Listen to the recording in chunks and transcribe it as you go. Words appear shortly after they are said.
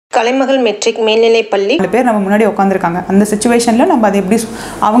கலைமகள் matric மேல்நிலைப் பள்ளி பேர் நம்ம முன்னாடி உட்காந்துருக்காங்க. அந்த சிச்சுவேஷனில் நம்ம அதை எப்படி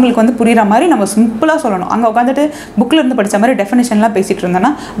அவங்களுக்கு வந்து புரிகிற மாதிரி நம்ம சிம்பிளாக சொல்லணும். அங்கே உட்காந்துட்டு புக்கில் இருந்து படித்த மாதிரி டெஃபினேஷன்லாம் பேசிகிட்டு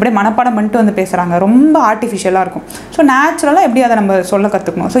இருந்தோன்னா அப்படியே மனப்பாடம் பண்ணிட்டு வந்து பேசுகிறாங்க, ரொம்ப ஆர்டிஃபிஷியலாக இருக்கும். ஸோ நேச்சுரலாக எப்படி அதை நம்ம சொல்ல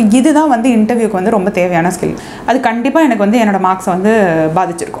கற்றுக்கணும். ஸோ இதுதான் வந்து இன்டர்வியூக்கு வந்து ரொம்ப தேவையான ஸ்கில். அது கண்டிப்பாக எனக்கு வந்து என்னோடய மார்க்ஸை வந்து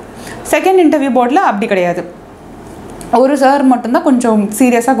பாதிச்சிருக்கும். செகண்ட் இன்டர்வியூ போர்டில் அப்படி கிடையாது. ஒரு சார் மட்டும்தான் கொஞ்சம்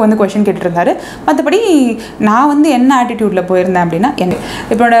சீரியஸாக வந்து கொஷின் கேட்டுருந்தார். மற்றபடி நான் வந்து என்ன ஆட்டிடியூடில் போயிருந்தேன் அப்படின்னா,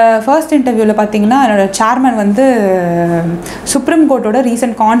 இப்போட ஃபர்ஸ்ட் இன்டர்வியூவில் பார்த்தீங்கன்னா என்னோடய சேர்மன் வந்து சுப்ரீம் கோர்ட்டோட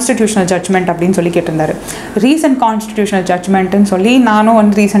ரீசன்ட் கான்ஸ்டிடியூஷனல் ஜட்ஜ்மெண்ட் அப்படின்னு சொல்லி கேட்டிருந்தார். ரீசன்ட் கான்ஸ்டிடியூஷனல் ஜட்ஜ்மெண்ட்டுன்னு சொல்லி நானும்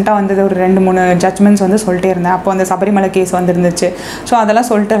வந்து ரீசெண்டாக வந்தது ஒரு 2-3 ஜட்ஜ்மெண்ட்ஸ் வந்து சொல்லிட்டே இருந்தேன். அப்போ அந்த சபரிமலை கேஸ் வந்துருந்துச்சு. ஸோ அதெல்லாம்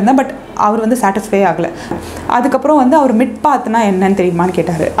சொல்லிட்டு இருந்தேன். பட் அவர் வந்து சாட்டிஸ்ஃபை ஆகலை. அதுக்கப்புறம் வந்து அவர் மிட் பாத்னா என்னன்னு தெரியுமான்னு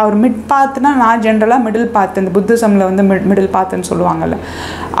கேட்டார். அவர் மிட் பாத்னா நான் ஜென்ரலாக மிடில் பாத், இந்த புத்திசமில் வந்து மிடில் பாத்துன்னு சொல்லுவாங்கள்ல,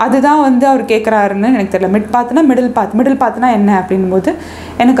 அதுதான் வந்து அவர் கேட்குறாருன்னு எனக்கு தெரியல. மிட் பாத்னா மிடில் பாத்னா என்ன அப்படின்போது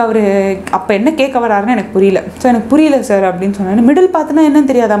எனக்கு அவர் அப்போ என்ன கேட்க வராருன்னு எனக்கு புரியல. ஸோ எனக்கு புரியல சார் அப்படின்னு சொன்னார். மிடில் பாத்னா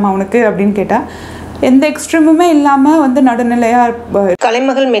என்னன்னு தெரியாதாம்மா அவனுக்கு அப்படின்னு கேட்டால், எந்த எக்ஸ்ட்ரீமுமே இல்லாமல் வந்து நடுநிலையாக.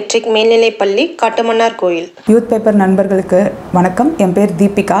 கலைமகள் மெட்ரிக் மேல்நிலைப் பள்ளி, காட்டுமன்னார் கோயில். யூத் பேப்பர் நண்பர்களுக்கு வணக்கம். என் பேர்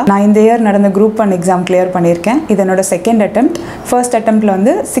தீபிகா. நான் இந்த இயர் நடந்த குரூப் 1 எக்ஸாம் கிளியர் பண்ணியிருக்கேன். இது என்னோட செகண்ட் அட்டெம்ப்ட். ஃபர்ஸ்ட் அட்டெம்ப்டில்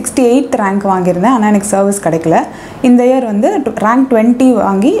வந்து 68th ரேங்க் வாங்கியிருந்தேன். ஆனால் எனக்கு சர்வீஸ் கிடைக்கல. இந்த இயர் வந்து ரேங்க் 20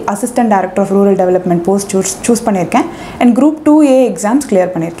 வாங்கி assistant director of rural development post choose பண்ணியிருக்கேன். And group 2A exams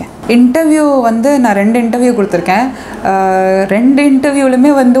clear பண்ணியிருக்கேன். இன்டர்வியூ வந்து நான் 2 இன்டர்வியூ கொடுத்துருக்கேன். 2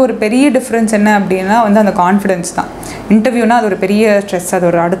 இன்டர்வியூலுமே வந்து ஒரு பெரிய டிஃப்ரென்ஸ் என்ன அப்படின்னா வந்து அந்த கான்ஃபிடென்ஸ் தான். இன்டர்வியூனா அது ஒரு பெரிய ஸ்ட்ரெஸ். அது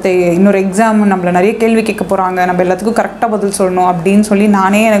ஒரு அடுத்த இன்னொரு எக்ஸாம், நம்மளை நிறைய கேள்வி கேட்க போகிறாங்க, நம்ம எல்லாத்துக்கும் கரெக்டாக பதில் சொல்லணும் அப்படின்னு சொல்லி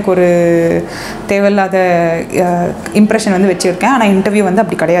நானே எனக்கு ஒரு தேவையில்லாத இம்ப்ரெஷன் வந்து வச்சுருக்கேன். ஆனால் இன்டர்வியூ வந்து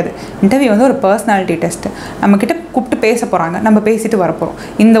அப்படி கிடையாது. இன்டர்வியூ வந்து ஒரு பர்சனாலிட்டி டெஸ்ட். நம்மக்கிட்ட கூப்பிட்டு பேச போகிறாங்க, நம்ம பேசிட்டு வரப்போகிறோம்.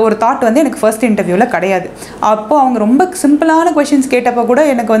 இந்த ஒரு தாட் வந்து எனக்கு ஃபர்ஸ்ட் இன்டர்வியூவில் கிடையாது. அப்போது அவங்க ரொம்ப சிம்பிளான கொஷின்ஸ் கேட்டப்போ கூட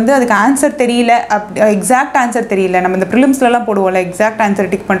எனக்கு வந்து அதுக்கு ஆன்சர் தெரியல, எக்ஸாக்ட் ஆன்சர் தெரியல. நம்ம இந்த ப்ரிலிம்ஸ்லலாம் போடுவோம்ல, எக்ஸாக்ட் ஆன்சர்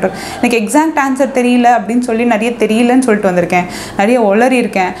டிக் பண்ணுறோம். எனக்கு எக்ஸாக்ட் ஆன்சர் தெரியல அப்படின்னு சொல்லி நிறைய தெரியலன்னு சொல்லிட்டு வந்திருக்கேன், நிறைய உளறி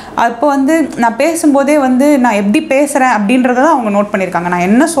இருக்கேன். அப்போ வந்து நான் பேசும்போதே வந்து நான் எப்படி பேசுகிறேன் அப்படின்றத தான் அவங்க நோட் பண்ணியிருக்காங்க. நான்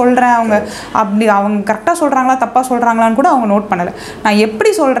என்ன சொல்கிறேன், அவங்க கரெக்டாக சொல்கிறாங்களா தப்பாக சொல்கிறாங்களான்னு கூட அவங்க நோட் பண்ணலை. நான்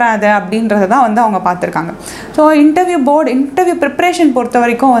எப்படி சொல்கிறேன் அதை அப்படின்றத தான் வந்து அவங்க பார்த்துருக்காங்க. ஸோ இன்டர்வியூ ப்ரிப்ரேஷன் பொறுத்த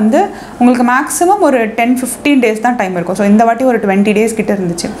வரைக்கும் வந்து உங்களுக்கு மேக்ஸிமம் ஒரு 10-15 டேஸ் தான் டைம் இருக்கும். ஸோ இந்த வாட்டி ஒரு 20 டேஸ் கிட்ட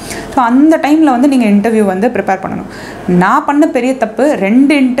இருந்துச்சு. ஸோ அந்த டைமில் வந்து நீங்கள் இன்டர்வியூ வந்து ப்ரிப்பேர் பண்ணணும். நான் பண்ண பெரிய தப்பு,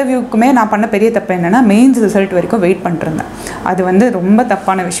 2 இன்டர்வியூக்குமே நான் பண்ண பெரிய தப்பு என்னென்னா, மெயின்ஸ் ரிசல்ட் வரைக்கும் வெயிட் பண்ணிட்டுருந்தேன். அது வந்து ரொம்ப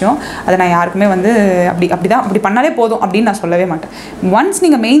தப்பான விஷயம். அதை நான் யாருக்குமே வந்து அப்படி பண்ணாலே போதும் அப்படின்னு நான் சொல்லவே மாட்டேன். ஒன்ஸ்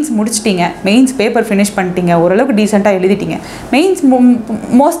நீங்கள் மெயின்ஸ் முடிச்சிட்டிங்க, மெயின்ஸ் பேப்பர் ஃபினிஷ் பண்ணிட்டீங்க, ஓரளவுக்கு டீசெண்டாக எழுதிட்டீங்க.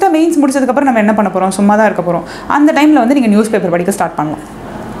 மோஸ்ட்டாக மெயின்ஸ் முடிச்சதுக்கப்புறம் நம்ம என்ன பண்ண போகிறோம், சும்மா தான் இருக்க போகிறோம். அந்த டைமில் வந்து நீங்கள் நியூஸ் பேப்பர் படிக்க ஸ்டார்ட் பண்ணலாம்.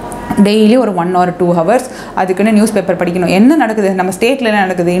 டெய்லி ஒரு 1 or 2 hours அதுக்குன்னு நியூஸ் பேப்பர் படிக்கணும். என்ன நடக்குது, நம்ம ஸ்டேட்டில் என்ன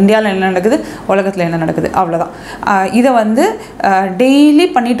நடக்குது, இந்தியாவில் என்ன நடக்குது, உலகத்தில் என்ன நடக்குது, அவ்வளோதான். இதை வந்து டெய்லி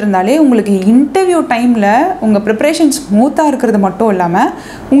பண்ணிகிட்டு இருந்தாலே உங்களுக்கு இன்டர்வியூ டைமில் உங்கள் ப்ரிப்ரேஷன் ஸ்மூத்தாக இருக்கிறது மட்டும் இல்லாமல்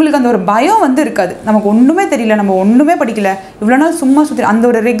உங்களுக்கு அந்த ஒரு பயம் வந்து இருக்காது. நமக்கு ஒன்றுமே தெரியல, நம்ம ஒன்றுமே படிக்கல, இவ்வளோ நாள் சும்மா சுற்றி, அந்த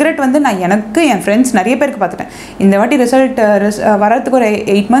ஒரு ரிக்ரெட் வந்து நான் எனக்கு என் ஃப்ரெண்ட்ஸ் நிறைய பேருக்கு பார்த்துட்டேன். இந்த வாட்டி ரிசல்ட் வரதுக்கு ஒரு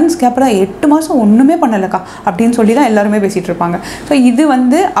 8 months அப்புறம் 8 மாதம் ஒன்றுமே பண்ணலக்கா அப்படின்னு சொல்லி தான் எல்லாருமே பேசிகிட்டு இருப்பாங்க. ஸோ இது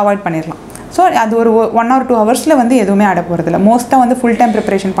வந்து அவாய்ட் பண்ணிடலாம். ஸோ அது ஒரு 1 or 2 hours வந்து எதுவுமே ஆட போகிறதில்ல. மோஸ்ட்டாக வந்து ஃபுல் டைம்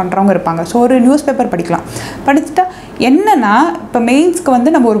ப்ரிப்பரேஷன் பண்ணுறவங்க இருப்பாங்க. ஸோ ஒரு நியூஸ் பேப்பர் படிக்கலாம். படிச்சுட்டா என்னென்னா, இப்போ மெயின்ஸ்க்கு வந்து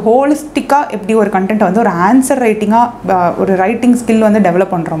நம்ம ஒரு ஹோலிஸ்டிக்காக எப்படி ஒரு கண்டென்ட்டை வந்து ஒரு ஆன்சர் ரைட்டிங்காக ஒரு ரைட்டிங் ஸ்கில் வந்து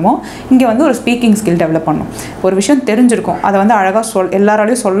டெவலப் பண்ணுறோமோ, இங்கே வந்து ஒரு ஸ்பீக்கிங் ஸ்கில் டெவலப் பண்ணணும். ஒரு விஷயம் தெரிஞ்சிருக்கும், அதை வந்து அழகாக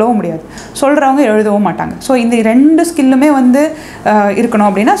எல்லாராலையும் சொல்லவும் முடியாது, சொல்கிறவங்க எழுதவும் மாட்டாங்க. ஸோ இந்த 2 ஸ்கில்லுமே வந்து இருக்கணும்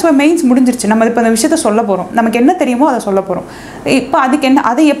அப்படின்னா, ஸோ மெயின்ஸ் முடிஞ்சிருச்சு, நம்ம இப்போ அந்த விஷயத்த சொல்ல போகிறோம், நமக்கு என்ன தெரியுமோ அதை சொல்ல போகிறோம். இப்போ அதுக்கு என்ன,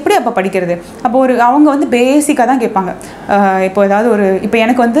 அதை எப்படி அப்போ படிக்கிறது? அப்போ அவங்க வந்து பேசிக்காக தான் கேட்பாங்க. இப்போ ஏதாவது இப்போ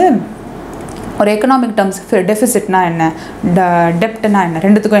எனக்கு வந்து ஒரு எக்கனாமிக் டேர்ம்ஸ், டெஃபிசிட்னா என்ன, டெப்ட்னா என்ன,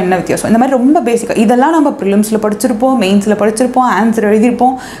 ரெண்டுத்துக்கும் என்ன வித்தியாசம், இந்த மாதிரி ரொம்ப பேசிக்காக இதெல்லாம் நம்ம ப்ரிலிம்ஸில் படிச்சிருப்போம், மெயின்ஸில் படிச்சிருப்போம், ஆன்சர்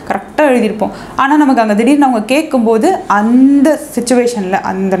எழுதியிருப்போம், கரெக்டாக எழுதியிருப்போம். ஆனால் நமக்கு அங்கே திடீர்னு அவங்க கேட்கும்போது அந்த சிச்சுவேஷனில்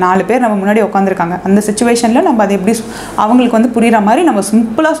அந்த 4 பேர் நம்ம முன்னாடி உட்காந்துருக்காங்க, அந்த சிச்சுவேஷனில் நம்ம அதை எப்படி அவங்களுக்கு வந்து புரிகிற மாதிரி நம்ம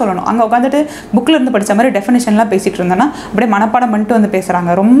சிம்பிளாக சொல்லணும். அங்கே உட்காந்துட்டு புக்கில் இருந்து படித்த மாதிரி டெஃபினேஷன்லாம் பேசிகிட்டு இருந்தோன்னா அப்படியே மனப்பாடம் பண்ணிட்டு வந்து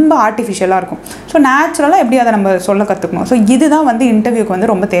பேசுகிறாங்க, ரொம்ப ஆர்டிஃபிஷியலாக இருக்கும். ஸோ நேச்சுரலாக எப்படி அதை நம்ம சொல்ல கற்றுக்கணும். ஸோ இதுதான் வந்து இன்டர்வியூக்கு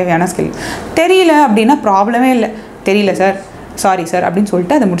வந்து ரொம்ப தேவையான ஸ்கில். தெரியல அப்படின்னா ப்ராப்ளமே இல்லை. தெரியல சார், சாரி சார் அப்படின்னு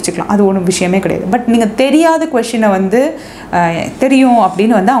சொல்லிட்டு அதை முடிச்சுக்கலாம். அது ஒன்றும் விஷயமே கிடையாது. பட் நீங்கள் தெரியாத கொஷினை வந்து தெரியும்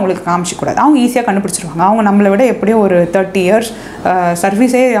அப்படின்னு வந்து அவங்களுக்கு காமிச்சிக்கூடாது. அவங்க ஈஸியாக கண்டுபிடிச்சிருவாங்க. அவங்க நம்மளை விட எப்படியும் ஒரு 30 இயர்ஸ்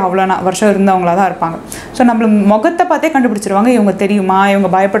சர்வீஸே அவ்வளோ வருஷம் இருந்தவங்களாக தான் இருப்பாங்க. ஸோ நம்மள முகத்தை பார்த்தே கண்டுபிடிச்சிருவாங்க. இவங்க தெரியுமா, இவங்க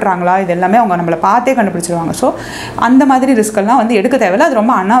பயப்படுறாங்களா, இது எல்லாமே அவங்க நம்மளை பார்த்தே கண்டுபிடிச்சிருவாங்க. ஸோ அந்த மாதிரி ரிஸ்கெல்லாம் வந்து எடுக்க தேவையில்லை. அது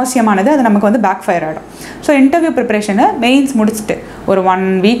ரொம்ப அனாவசியமானது. அது நமக்கு வந்து பேக் ஃபயர் ஆகிடும். ஸோ இன்டர்வியூ ப்ரிப்பரேஷனை மெயின்ஸ் முடிச்சுட்டு ஒரு 1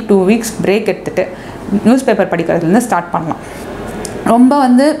 வீக் 2 வீக்ஸ் பிரேக் எடுத்துகிட்டு நியூஸ் பேப்பர் படிக்கிறதுலேருந்து ஸ்டார்ட் பண்ணலாம். ரொம்ப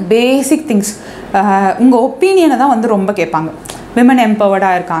வந்து பேசிக் திங்ஸ், உங்கள் ஒப்பீனியனை தான் வந்து ரொம்ப கேட்பாங்க. விமன்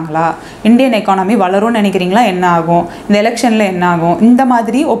எம்பவர்டாக இருக்காங்களா, இந்தியன் எக்கானமி வளரும்னு நினைக்கிறீங்களா, என்ன ஆகும், இந்த எலெக்ஷனில் என்ன ஆகும், இந்த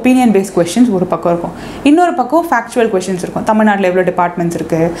மாதிரி ஒப்பீனியன் பேஸ்ட் கொஷின்ஸ் ஒரு பக்கம் இருக்கும். இன்னொரு பக்கம் ஃபேக்சுவல் கொஷின்ஸ் இருக்கும். தமிழ்நாட்டில் எவ்வளோ டிபார்ட்மெண்ட்ஸ்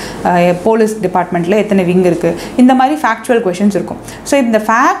இருக்குது, போலீஸ் டிபார்ட்மெண்ட்டில் எத்தனை விங் இருக்குது, இந்த மாதிரி ஃபேக்சுவல் கொஷின்ஸ் இருக்கும். ஸோ இந்த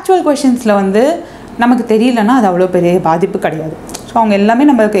ஃபேக்சுவல் கொஷின்ஸில் வந்து நமக்கு தெரியலன்னா அது அவ்வளோ பெரிய பாதிப்பு கிடையாது. ஸோ அவங்க எல்லாமே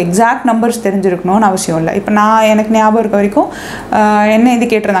நம்மளுக்கு எக்ஸாக்ட் நம்பர்ஸ் தெரிஞ்சிருக்கணும்னு அவசியம் இல்லை. இப்போ எனக்கு ஞாபகம் இருக்க வரைக்கும் என்ன இது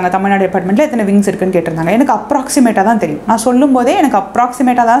கேட்டிருந்தாங்க, தமிழ்நாடு டிபார்ட்மெண்ட்டில் எத்தனை விங்ஸ் இருக்குன்னு கேட்டிருந்தாங்க. எனக்கு அப்ராக்சிமேட்டாக தான் தெரியும். நான் சொல்லும் போதே எனக்கு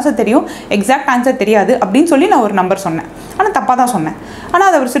அப்ராக்சிமேட்டாக தான் சார் தெரியும், எக்ஸாக்ட் ஆன்சர் தெரியாது அப்படின்னு சொல்லி நான் ஒரு நம்பர் சொன்னேன். ஆனால் தப்பாக தான் சொன்னேன். ஆனால்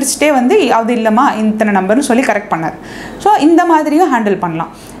அதை அவர் சிரிச்சிட்டே வந்து அது இல்லைம்மா இத்தனை நம்பர்னு சொல்லி கரெக்ட் பண்ணார். ஸோ இந்த மாதிரியும் ஹேண்டில்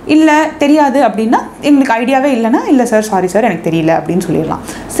பண்ணலாம். இல்லை தெரியாது அப்படின்னா, எங்களுக்கு ஐடியாவே இல்லைன்னா, இல்லை சார் சாரி சார் எனக்கு தெரியல அப்படின்னு சொல்லிடலாம்.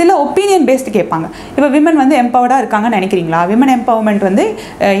 சில ஒப்பீனியன் பேஸ்டு கேட்பாங்க. இப்போ விமன் வந்து எம்பவர்டாக இருக்காங்கன்னு நினைக்கிறீங்களா, விமன் எம்பவர்மெண்ட் வந்து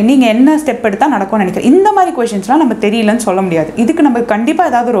நீங்கள் என்ன ஸ்டெப் எடுத்தால் நடக்கும்னு நினைக்கிறேன், இந்த மாதிரி கொஷின்ஸ்லாம் நம்ம தெரியலன்னு சொல்ல முடியாது. இதுக்கு நம்ம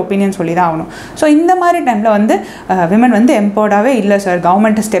கண்டிப்பாக ஏதாவது ஒரு ஒப்பீனியன் சொல்லி தான் ஆகணும். ஸோ இந்த மாதிரி டைமில் வந்து விமன் வந்து எம்பவர்டாகவே இல்லை சார்,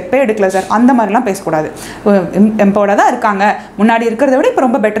 கவர்மெண்ட் ஸ்டெப்பே எடுக்கல சார், அந்த மாதிரிலாம் பேசக்கூடாது. எம்பவர்டாக தான் இருக்காங்க, முன்னாடி இருக்கிறத விட இப்போ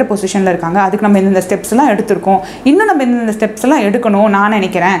ரொம்ப பெட்டர் பொசிஷனில் இருக்காங்க, அதுக்கு நம்ம இந்த ஸ்டெப்ஸ்லாம் எடுத்திருக்கோம், இன்னும் நம்ம இந்த ஸ்டெப்ஸ்லாம் எடுக்கணும் நான்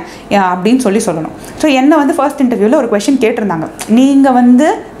நினைக்கிறேன் அப்படின்னு சொல்லணும். ஸோ என்ன வந்து ஃபர்ஸ்ட் இன்டர்வியூவில் ஒரு கொஷின் கேட்டிருந்தாங்க, நீங்கள் வந்து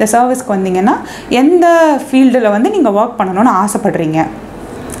இந்த சர்வீஸ்க்கு வந்தீங்கன்னா எந்த ஃபீல்டில் வந்து நீங்கள் ஒர்க் பண்ணணும்னு ஆசைப்படுறீங்க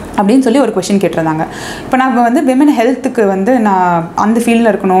அப்படின்னு சொல்லி ஒரு கொஷின் கேட்டிருந்தாங்க. இப்போ நான் வந்து விமன் ஹெல்த்துக்கு வந்து நான் அந்த ஃபீல்டில்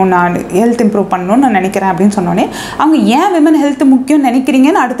இருக்கணும், நான் ஹெல்த் இம்ப்ரூவ் பண்ணணும்னு நான் நினைக்கிறேன் அப்படின்னு சொன்னோன்னே அவங்க ஏன் விமன் ஹெல்த் முக்கியம்னு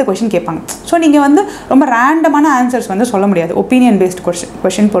நினைக்கிறீங்கன்னு அடுத்த கொஷின் கேட்பாங்க. ஸோ நீங்கள் வந்து ரொம்ப ரேண்டமான ஆன்சர்ஸ் வந்து சொல்ல முடியாது ஒப்பீனியன் பேஸ்ட்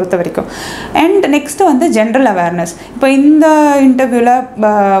கொஷின் பொறுத்த வரைக்கும். அண்ட் நெக்ஸ்ட்டு வந்து ஜென்ரல் அவேர்னஸ். இப்போ இந்த இன்டர்வியூவில்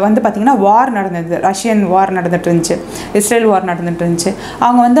வந்து பார்த்திங்கன்னா வார் நடந்தது, ரஷ்யன் வார் நடந்துட்டு இருந்துச்சு, இஸ்ரேல் வார் நடந்துட்டு இருந்துச்சு.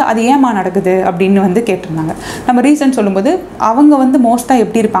 அவங்க வந்து அது ஏமா நடக்குது அப்படின்னு வந்து கேட்டிருந்தாங்க. நம்ம ரீசன் சொல்லும்போது அவங்க வந்து மோஸ்ட்டாக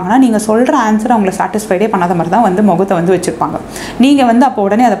எப்படி இருப்பாங்க, நீங்கள் சொல்கிற ஆன்சர் அவங்களை சாட்டிஸ்ஃபைடே பண்ணாத மாதிரி தான் வந்து முகத்தை வந்து வச்சுருப்பாங்க. நீங்கள் வந்து அப்போ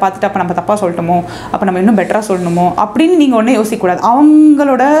உடனே அதை பார்த்துட்டு அப்போ நம்ம தப்பாக சொல்லணுமோ, அப்போ நம்ம இன்னும் பெட்டராக சொல்லணுமோ அப்படின்னு நீங்கள் ஒன்றே யோசிக்கக்கூடாது.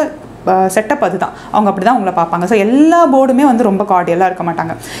 அவங்களோட செட்டப் அதுதான், அவங்க அப்படி தான் உங்களை பார்ப்பாங்க. ஸோ எல்லா போர்டுமே வந்து ரொம்ப கார்டியலாக இருக்க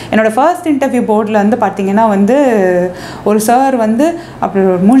மாட்டாங்க. என்னோடய ஃபர்ஸ்ட் இன்டர்வியூ போர்டில் வந்து பார்த்திங்கன்னா வந்து ஒரு சார் வந்து அப்படி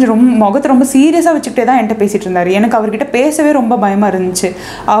முகத்தை ரொம்ப சீரியஸாக வச்சுக்கிட்டே தான் என்கிட்ட பேசிகிட்டு இருந்தார். எனக்கு அவர்கிட்ட பேசவே ரொம்ப பயமாக இருந்துச்சு.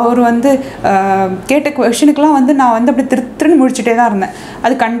 அவர் வந்து கேட்ட கொஷனுக்கெலாம் வந்து நான் வந்து அப்படி திருன்னு முடிச்சுட்டே தான் இருந்தேன்.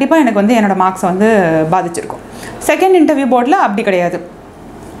 அது கண்டிப்பாக எனக்கு வந்து என்னோடய மார்க்ஸை வந்து பாதிச்சிருக்கும். செகண்ட் இன்டர்வியூ போர்டில் அப்படி கிடையாது.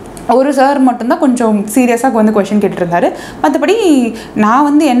 ஒரு சார் மட்டும்தான் கொஞ்சம் சீரியஸாக வந்து கொஷின் கேட்டுருந்தாரு. மற்றபடி நான்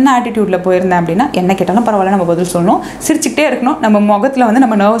வந்து என்ன ஆட்டிடியூடில் போயிருந்தேன் அப்படின்னா, என்ன கேட்டாலும் பரவாயில்ல நம்ம பதில் சொல்லணும், சிரிச்சுக்கிட்டே இருக்கணும், நம்ம முகத்தில் வந்து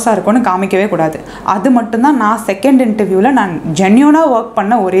நம்ம நர்வஸாக இருக்கணும்னு காமிக்கவே கூடாது. அது மட்டும்தான் நான் செகண்ட் இன்டர்வியூவில் நான் ஜென்யூனாக ஒர்க்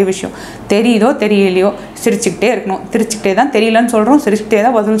பண்ண ஒரே விஷயம். தெரியுதோ தெரியலையோ சிரிச்சுக்கிட்டே இருக்கணும், சிரிச்சுக்கிட்டே தான், தெரியலன்னு சொல்கிறோம், சிரிச்சுக்கிட்டே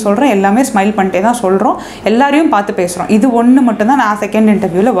தான் பதில் சொல்கிறோம், எல்லாமே ஸ்மைல் பண்ணிட்டே தான் சொல்கிறோம், எல்லாரையும் பார்த்து பேசுகிறோம். இது ஒன்று மட்டும்தான் நான் செகண்ட்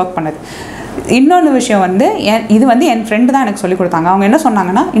இன்டர்வியூவில் ஒர்க் பண்ணது. இன்னொன்று விஷயம் வந்து இது வந்து என் ஃப்ரெண்டு தான் எனக்கு சொல்லிக் கொடுத்தாங்க. அவங்க என்ன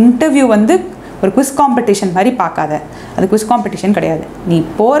சொன்னாங்கன்னா, இன்டர்வியூ வந்து ஒரு குவிஸ் காம்படிஷன் மாதிரி பார்க்காத, அது குவிஸ் காம்படிஷன் கிடையாது. நீ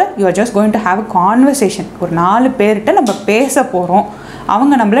போகிற you are just going to have a conversation. ஒரு 4 பேர்கிட்ட நம்ம பேச போகிறோம்,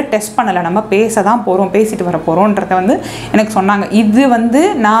 அவங்க நம்மளை டெஸ்ட் பண்ணலை, நம்ம பேச தான் போகிறோம், பேசிட்டு வர போகிறோன்றத வந்து எனக்கு சொன்னாங்க. இது வந்து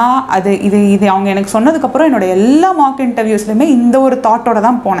நான் இது அவங்க எனக்கு சொன்னதுக்கப்புறம் என்னோடய எல்லா மார்க் இன்டர்வியூஸ்லையுமே இந்த ஒரு தாட்டோடு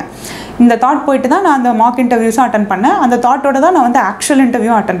தான் போனேன். இந்த தாட் போயிட்டு தான் நான் அந்த மார்க் இன்டர்வியூஸும் அட்டன் பண்ணேன். அந்த தாட்டோட தான் நான் வந்து ஆக்சுவல்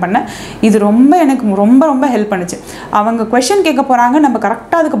இன்டர்வியூவும் அட்டன் பண்ணேன். இது எனக்கு ரொம்ப ஹெல்ப் பண்ணுச்சு. அவங்க கொஷின் கேட்க போகிறாங்க, நம்ம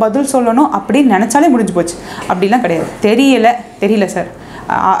கரெக்டாக அதுக்கு பதில் சொல்லணும் அப்படின்னு நினச்சாலே முடிஞ்சு போச்சு. அப்படிலாம் கிடையாது. தெரியல சார்,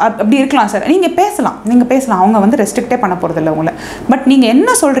 அப்படி இருக்கலாம் சார், நீங்கள் பேசலாம், அவங்க வந்து ரெஸ்ட்ரிக்டே பண்ண போகிறதில்ல உங்களை. பட் நீங்கள் என்ன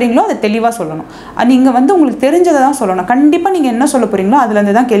சொல்கிறீங்களோ அதை தெளிவாக சொல்லணும். நீங்கள் வந்து உங்களுக்கு தெரிஞ்சதை தான் சொல்லணும். கண்டிப்பாக நீங்கள் என்ன சொல்ல போகிறீங்களோ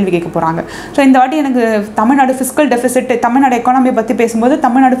அதுலேருந்து தான் கேள்வி கேட்க போகிறாங்க. ஸோ இந்த வாட்டி எனக்கு தமிழ்நாடு ஃபிஸ்கல் டெஃபிசிட், தமிழ்நாடு எக்கானமியை பற்றி பேசும்போது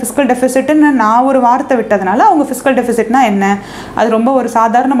தமிழ்நாடு ஃபிஸ்கல் டெஃபிசிட்னு நான் ஒரு வார்த்தை விட்டதுனால அவங்க ஃபிஸ்கல் டெஃபிசிட்னா என்ன, அது ரொம்ப ஒரு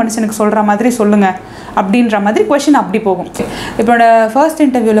சாதாரண மனுஷனுக்கு சொல்கிற மாதிரி சொல்லுங்கள் அப்படின்ற மாதிரி கொஷின் அப்படி போகும். இப்போட ஃபர்ஸ்ட்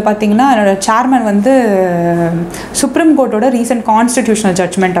இன்டர்வியூவில் பார்த்தீங்கன்னா என்னோட சேர்மன் வந்து சுப்ரீம் கோர்ட்டோட ரீசன்ட் கான்ஸ்டிடியூஷனல்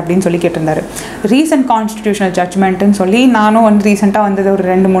ஜட்ஜ்மெண்ட் அப்படின்னு சொல்லி கேட்டிருந்தாரு. ரீசன்ட் கான்ஸ்டிடியூஷனல் ஜட்ஜ்மெண்ட்டுன்னு சொல்லி நானும் வந்து ரீசெண்டாக வந்தது ஒரு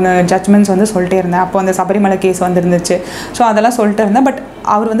 2-3 ஜட்ஜ்மெண்ட்ஸ் வந்து சொல்லிட்டே இருந்தேன். அப்போ அந்த சபரிமலை கேஸ் வந்துருந்துச்சு. ஸோ அதெல்லாம் சொல்லிட்டு இருந்தேன். பட்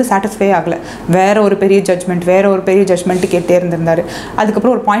அவர் வந்து சாட்டிஸ்ஃபை ஆகலை. வேறு ஒரு பெரிய ஜட்ஜ்மெண்ட்டு கேட்டே இருந்திருந்தார்.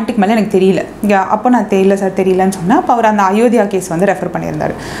 அதுக்கப்புறம் ஒரு பாயிண்ட்டுக்கு மேலே எனக்கு தெரியல. அப்போ நான் தெரியல சார் தெரியலன்னு சொன்னேன். அப்போ அவர் அந்த அயோத்தியா கேஸ் வந்து ரெஃபர்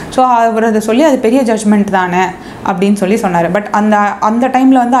பண்ணியிருந்தார். ஸோ அவர் அதை சொல்லி அது பெரிய ஜட்ஜ்மெண்ட் தானே அப்படின்னு சொல்லி சொன்னார். பட் அந்த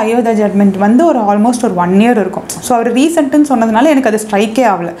டைமில் வந்து அயோத்தியா ஜட்ஜ்மெண்ட் வந்து ஒரு ஆல்மோஸ்ட் ஒரு 1 year இருக்கும். ஸோ அவர் ரீசெண்ட்டுன்னு சொன்னதுனால எனக்கு அது ஸ்ட்ரைக்கே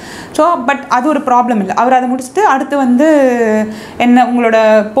ஆகலை. ஸோ பட் அது ஒரு ப்ராப்ளம் இல்லை. அவர் அதை முடிச்சுட்டு அடுத்து வந்து என்ன உங்களோட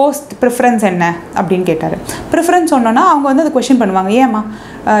போஸ்ட் ப்ரிஃபரன்ஸ் என்ன அப்படின்னு கேட்டார். ப்ரிஃபரன்ஸ் சொன்னோன்னா அவங்க வந்து அதை கொஷின் பண்ணுவாங்க,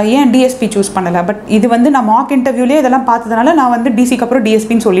 ஏன் டிஎஸ்பி சூஸ் பண்ணலை. பட் இது வந்து நான் மார்க் இன்டர்வியூலேயே இதெல்லாம் பார்த்ததுனால நான் வந்து டிசிக்கு அப்புறம்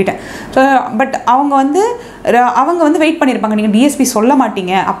டிஎஸ்பின்னு சொல்லிட்டேன். ஸோ பட் அவங்க வந்து வெயிட் பண்ணியிருப்பாங்க, நீங்கள் டிஎஸ்பி சொல்ல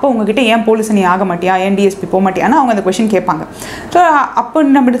மாட்டீங்க, அப்போ உங்ககிட்ட ஏன் போலீஸ் நீ ஆக மாட்டியா, ஏன் டிஎஸ்பி போக மாட்டியான்னு அவங்க அந்த கொஷின் கேட்பாங்க. ஸோ அப்போ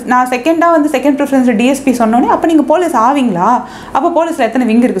நான் செகண்ட் ப்ரிஃபரன்ஸ் டிஎஸ்பி சொன்னோன்னே, அப்போ நீங்கள் போலீஸ் ஆவீங்களா, அப்போ போலீஸில் எத்தனை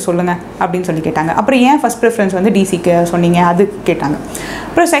விங் இருக்குது சொல்லுங்கள் அப்படின்னு சொல்லி கேட்டாங்க. அப்புறம் ஏன் ஃபஸ்ட் ப்ரிஃபரன்ஸ் வந்து டிசிக்கு சொன்னீங்க அது கேட்டாங்க.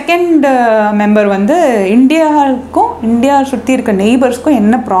 அப்புறம் செகண்ட் மெம்பர் வந்து இந்தியா சுற்றி இருக்க நெய்பர்ஸ்க்கும்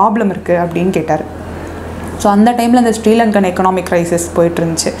என்ன ப்ராப்ளம் இருக்குது அப்படின்னு கேட்டார். ஸோ அந்த டைமில் அந்த ஸ்ரீலங்கன் எக்கனாமிக் க்ரைசிஸ் போயிட்டு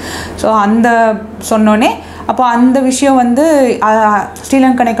இருந்துச்சு. ஸோ அந்த சொன்னோன்னே அப்போ அந்த விஷயம் வந்து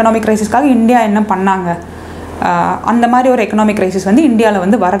ஸ்ரீலங்கன் எக்கனாமிக் க்ரைசிஸ்க்காக இந்தியா என்ன பண்ணாங்க, அந்த மாதிரி ஒரு எக்கனாமிக் க்ரைசிஸ் வந்து இந்தியாவில்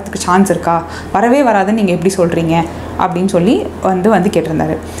வந்து வரதுக்கு சான்ஸ் இருக்கா, வரவே வராதுன்னு நீங்கள் எப்படி சொல்கிறீங்க அப்படின்னு சொல்லி வந்து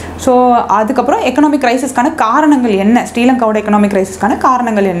கேட்டிருந்தாரு. ஸோ அதுக்கப்புறம் எக்கனாமிக் க்ரைசிஸ்க்கான காரணங்கள் என்ன, ஸ்ரீலங்காவோட எக்கனாமிக் க்ரைசிஸ்க்கான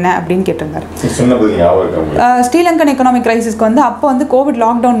காரணங்கள் என்ன அப்படின்னு கேட்டிருந்தாரு. ஸ்ரீலங்கன் எக்கனாமிக் க்ரைசிஸ்க்கு வந்து அப்போ வந்து கோவிட்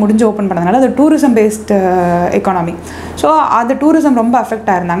லாக்டவுன் முடிஞ்சு ஓப்பன் பண்ணதுனால அது டூரிசம் பேஸ்டு எக்கனாமி. ஸோ அது டூரிசம் ரொம்ப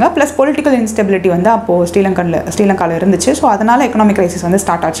அஃபெக்ட் ஆயிருந்தாங்க. ப்ளஸ் பொலிட்டிக்கல் இன்ஸ்டெபிலிட்டி வந்து அப்போது ஸ்ரீலங்காவில் இருந்துச்சு. ஸோ அதனால் எக்கனாமிக் க்ரைசிஸ் வந்து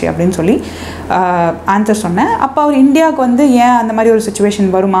ஸ்டார்ட் ஆச்சு அப்படின்னு சொல்லி ஆன்சர் சொன்னேன். அப்போ அவர் இந்தியாவுக்கு வந்து ஏன் அந்த மாதிரி ஒரு சுச்சுவேஷன்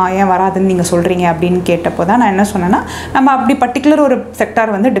வருமா, ஏன் வராதுன்னு நீங்கள் சொல்கிறீங்க அப்படின்னு கேட்டப்போ தான் நான் என்ன சொன்னேன்னா, நம்ம அப்படி பர்டிகுலர் ஒரு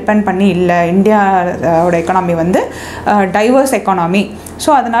செக்டார் வந்து டிபெண்ட் பண்ணி இல்லை, இந்தியாவோட எக்கனாமி வந்து டைவர்ஸ் எக்கானமி.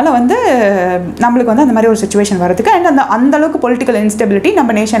 ஸோ அதனால் வந்து நம்மளுக்கு வந்து அந்த மாதிரி ஒரு சுச்சுவேஷன் வரதுக்கு அண்ட் அந்தளவுக்கு பொலிட்டிக்கல் இன்ஸ்டெபிலிட்டி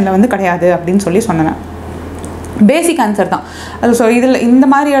நம்ம நேஷனில் வந்து கிடையாது அப்படின்னு சொல்லி சொன்னேன். பேசிக் ஆன்சர் தான் அது. ஸோ இதில் இந்த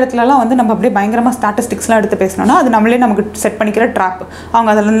மாதிரி இடத்துலலாம் வந்து நம்ம அப்படியே பயங்கரமாக ஸ்டாட்டிஸ்டிக்ஸ்லாம் எடுத்து பேசினோன்னா அது நம்மளே நமக்கு செட் பண்ணிக்கிற ட்ராப். அவங்க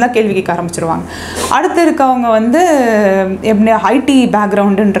அதிலலாம் கேள்வி கேட்க ஆரம்பிச்சிருவாங்க. அடுத்து இருக்கவங்க வந்து எப்படி ஐடி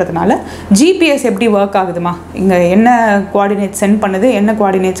பேக்ரவுண்டுன்றதுனால ஜிபிஎஸ் எப்படி ஒர்க் ஆகுதுமா, இங்கே என்ன கோஆர்டினேட்ஸ் சென்ட் பண்ணுது, என்ன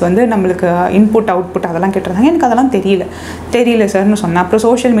கோஆர்டினேட்ஸ் வந்து நம்மளுக்கு இன்புட் அவுட்புட் அதெல்லாம் கேட்டிருந்தாங்க. எனக்கு அதெல்லாம் தெரியல சார்னு சொன்னேன். அப்புறம்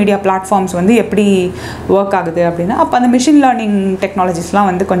சோஷியல் மீடியா பிளாட்ஃபார்ம்ஸ் வந்து எப்படி ஒர்க் ஆகுது அப்படின்னா, அப்போ அந்த மிஷின் லேர்னிங்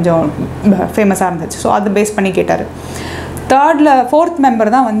டெக்னாலஜிஸ்லாம் வந்து கொஞ்சம் ஃபேமஸாக இருந்துச்சு. ஸோ அதை பேஸ் பண்ணி கேட்டார். ஃபோர்த் மெம்பர்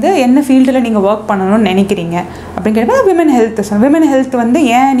தான் வந்து என்ன ஃபீல்டில் நீங்கள் ஒர்க் பண்ணணும்னு நினைக்கிறீங்க அப்படின்னு கேட்டால் விமன் ஹெல்த். விமன் ஹெல்த் வந்து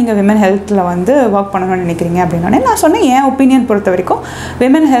ஏன் நீங்கள் விமன் ஹெல்த்தில் வந்து ஒர்க் பண்ணணும்னு நினைக்கிறீங்க அப்படின்னோடனே நான் சொன்னேன், என் ஒப்பீனியன் பொறுத்த வரைக்கும்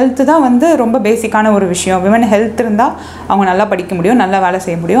விமன் ஹெல்த் தான் வந்து ரொம்ப பேசிக்கான ஒரு விஷயம். விமன் ஹெல்த் இருந்தால் அவங்க நல்லா படிக்க முடியும், நல்லா வேலை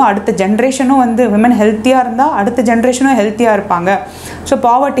செய்ய முடியும். அடுத்த ஜென்ரேஷனும் வந்து விமன் ஹெல்த்தியாக இருந்தால் அடுத்த ஜென்ரேஷனும் ஹெல்த்தியாக இருப்பாங்க. ஸோ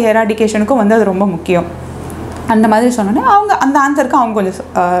பாவர்ட்டி எராடிகேஷனுக்கும் வந்து அது ரொம்ப முக்கியம் அந்த மாதிரி சொன்னோன்னே அவங்க அந்த ஆன்சருக்கு அவங்க கொஞ்சம்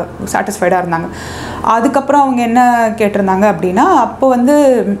சாட்டிஸ்ஃபைடாக இருந்தாங்க. அதுக்கப்புறம் அவங்க என்ன கேட்டிருந்தாங்க அப்படின்னா, அப்போ வந்து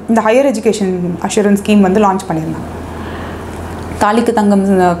இந்த ஹையர் எஜுகேஷன் அஷூரன்ஸ் ஸ்கீம் வந்து லான்ச் பண்ணியிருந்தாங்க. தாலிக்கு தங்கம்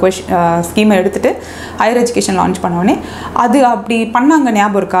ஸ்கீமை எடுத்துகிட்டு ஹையர் எஜுகேஷன் லான்ச் பண்ணோடனே அது அப்படி பண்ணாங்க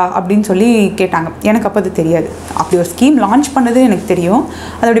ஞாபகம் இருக்கா அப்படின்னு சொல்லி கேட்டாங்க. எனக்கு அப்போ அது தெரியாது. அப்படி ஒரு ஸ்கீம் லான்ச் பண்ணது எனக்கு தெரியும்,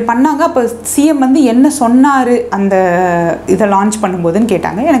 அது அப்படி பண்ணாங்க. அப்போ சிஎம் வந்து என்ன சொன்னார் அந்த இதை லான்ச் பண்ணும்போதுன்னு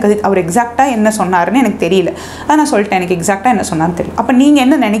கேட்டாங்க. எனக்கு அது அவர் எக்ஸாக்டாக என்ன சொன்னாருன்னு எனக்கு தெரியல. அதை நான் சொல்லிட்டேன், எனக்கு எக்ஸாக்டாக என்ன சொன்னார்னு தெரியும். அப்போ நீங்கள்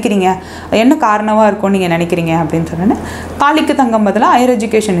என்ன நினைக்கிறீங்க, என்ன காரணமாக இருக்கும்னு நீங்கள் நினைக்கிறீங்க அப்படின்னு சொன்னேன். தாலிக்கு தங்கம் பதிலாக ஹையர்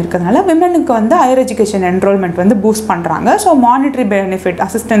எஜுகேஷன் இருக்கிறதுனால விமனுக்கு வந்து ஹையர் எஜுகேஷன் என்ரோல்மெண்ட் வந்து பூஸ்ட் பண்ணுறாங்க. ஸோ மானிட்டரி பெனிஃபிட்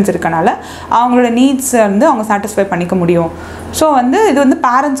அசிஸ்டன்ஸ் இருக்கனால அவங்களோட நீட்ஸ் வந்து அவங்க சாட்டிஸ்ஃபை பண்ணிக்க முடியும். ஸோ வந்து இது வந்து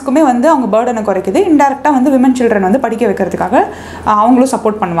பேரண்ட்ஸ்க்குமே வந்து அவங்க பேர்டனை குறைக்குது. இன்டெரக்டாக வந்து விமன் சில்ட்ரன் வந்து படிக்க வைக்கிறதுக்காக அவங்களும்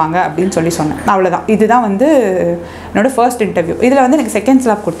சப்போர்ட் பண்ணுவாங்க அப்படின்னு சொல்லி சொன்னேன். அவ்வளோதான். இதுதான் வந்து என்னோடய ஃபர்ஸ்ட் இன்டர்வியூ. இதில் வந்து எனக்கு செகண்ட்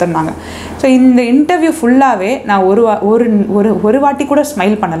ஸ்லாப் கொடுத்துருந்தாங்க. ஸோ இந்த இன்டர்வியூ ஃபுல்லாகவே நான் ஒரு வாட்டி கூட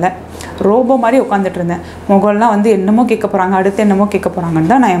ஸ்மைல் பண்ணலை. ரோபோ மாதிரி உட்காந்துட்டு இருந்தேன். முகம்லாம் வந்து என்னமோ கேட்க போகிறாங்க, அடுத்து என்னமோ கேட்க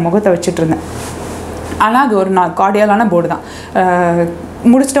போகிறாங்கன்னு தான் நான் என் முகத்தை வச்சுட்டு இருந்தேன். ஆனால் அது ஒரு கார்டியலான போர்டு தான்.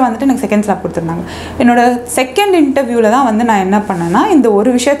 முடிச்சுட்டு வந்துட்டு எனக்கு செகண்ட் ஸ்லாப் கொடுத்துருந்தாங்க. என்னோடய செகண்ட் இன்டர்வியூவில் தான் வந்து நான் என்ன பண்ணேன்னா, இந்த ஒரு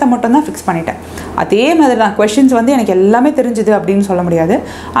விஷயத்தை மட்டும் தான் ஃபிக்ஸ் பண்ணிட்டேன். அதே மாதிரி தான் கொஷின்ஸ் வந்து எனக்கு எல்லாமே தெரிஞ்சுது அப்படின்னு சொல்ல முடியாது.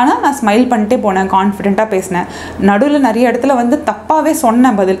 ஆனால் நான் ஸ்மைல் பண்ணிட்டே போனேன், கான்ஃபிடென்ட்டாக பேசினேன். நடுவில் நிறைய இடத்துல வந்து தப்பாகவே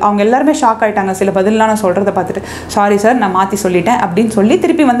சொன்னேன் பதில். அவங்க எல்லாருமே ஷாக் ஆகிட்டாங்க சில பதிலெலாம் நான் சொல்கிறத பார்த்துட்டு. சாரி சார், நான் மாற்றி சொல்லிட்டேன் அப்படின்னு சொல்லி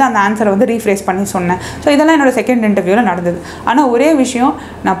திருப்பி வந்து அந்த ஆன்சரை வந்து ரீஃப்ரேஸ் பண்ணி சொன்னேன். ஸோ இதெல்லாம் என்னோடய செகண்ட் இன்டர்வியூவில் நடந்தது. ஆனால் ஒரே விஷயம்,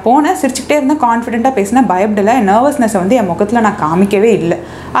 நான் போனேன், சிரிச்சுக்கிட்டே இருந்தேன், கான்ஃபிடென்ட்டாக பேசினேன், பயப்படலை. நர்வஸ்னஸை வந்து என் முகத்தில் நான் காமிக்கவே இல்லை.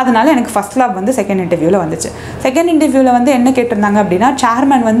 அதனால் எனக்கு ஃபஸ்ட் லாப் வந்து செகண்ட் இன்டர்வியூவில் வந்துச்சு. செகண்ட் இன்டர்வியூவில் வந்து என்ன கேட்டிருந்தாங்க அப்படின்னா,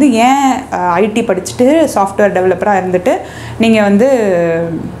 சேர்மன் வந்து ஏன் ஐடி படிச்சுட்டு சாஃப்ட்வேர் டெவலப்பராக இருந்துட்டு நீங்கள் வந்து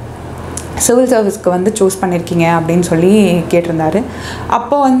சிவில் சர்வீஸ்க்கு வந்து சூஸ் பண்ணியிருக்கீங்க அப்படின்னு சொல்லி கேட்டிருந்தாரு.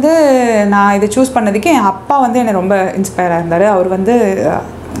 அப்போ வந்து நான் இதை சூஸ் பண்ணதுக்கு என் அப்பா வந்து என்னை ரொம்ப இன்ஸ்பயராக இருந்தார். அவர் வந்து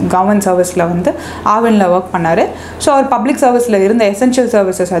கவர்மெண்ட் சர்வீஸில் வந்து ஆவினில் ஒர்க் பண்ணார். ஸோ அவர் பப்ளிக் சர்வீஸில் இருந்த எசென்ஷியல்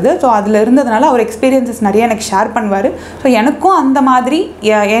சர்வீசஸ் அது. ஸோ அதில் இருந்ததுனால அவர் எக்ஸ்பீரியன்ஸஸ் நிறைய எனக்கு ஷேர் பண்ணுவார். ஸோ எனக்கும் அந்த மாதிரி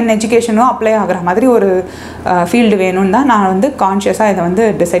என் எஜுகேஷனும் அப்ளை ஆகிற மாதிரி ஒரு ஃபீல்டு வேணும்னு தான் நான் வந்து கான்ஷியஸாக இதை வந்து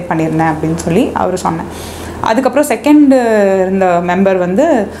டிசைட் பண்ணியிருந்தேன் அப்படின்னு சொல்லி அவர் சொன்னேன். அதுக்கப்புறம் செகண்ட் இருந்த மெம்பர் வந்து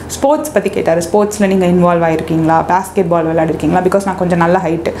ஸ்போர்ட்ஸ் பற்றி கேட்டார். ஸ்போர்ட்ஸில் நீங்கள் இன்வால்வ் ஆகிருக்கீங்களா, பேஸ்கெட் பால் விளையாடிருக்கீங்களா? பிகாஸ் நான் கொஞ்சம் நல்ல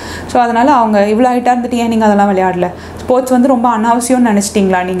ஹைட்டு. ஸோ அதனால் அவங்க இவ்வளோ ஹைட்டாக இருந்துட்டு ஏன் நீங்கள் அதெல்லாம் விளையாடல, ஸ்போர்ட்ஸ் வந்து ரொம்ப அனாவசியம்னு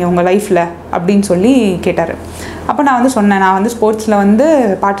நினச்சிட்டிங்களா நீங்கள் உங்கள் லைஃப்பில் அப்படின்னு சொல்லி கேட்டார். அப்போ நான் வந்து சொன்னேன், நான் வந்து ஸ்போர்ட்ஸில் வந்து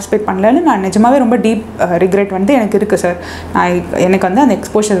பார்ட்டிசிபேட் பண்ணலன்னு நான் நிஜமாகவே ரொம்ப டீப் ரிக்ரெட் வந்து எனக்கு இருக்குது சார். எனக்கு வந்து அந்த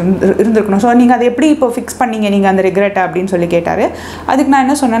எக்ஸ்போஷர் இருந்திருக்கணும். ஸோ நீங்கள் அதை எப்படி இப்போ ஃபிக்ஸ் பண்ணீங்க நீங்கள் அந்த ரிக்ரெட்டை அப்படின்னு சொல்லி கேட்டார். அதுக்கு நான்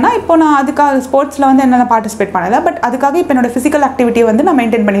என்ன சொன்னேன்னா, இப்போ நான் அதுக்காக ஸ்போர்ட்ஸில் வந்து என்னால் பார்ட்டிசிபேட் பண்ணலை, பட் அதுக்காக இப்போ என்னோடய ஃபிசிக்கல் ஆக்டிவிட்டியை வந்து நான்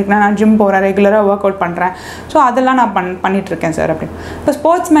மெயின்டைன் பண்ணியிருக்கேன். நான் ஜிம் போகிறேன், ரெகுலராக ஒர்க் அவுட் பண்ணுறேன். ஸோ அதெல்லாம் நான் பண்ணிகிட்ருக்கேன் சார் அப்படின்னு. இப்போ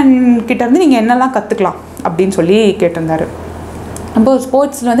ஸ்போர்ட்ஸ்மேன் கிட்டேருந்து நீங்கள் என்னெல்லாம் கற்றுக்கலாம் அப்படின்னு சொல்லி கேட்டிருந்தாரு. அப்போ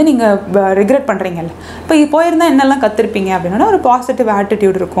ஸ்போர்ட்ஸில் வந்து நீங்கள் ரிக்ரெட் பண்ணுறீங்கல்ல, இப்போ போயிருந்தால் என்னெல்லாம் கற்றுருப்பீங்க அப்படின்னா ஒரு பாசிட்டிவ்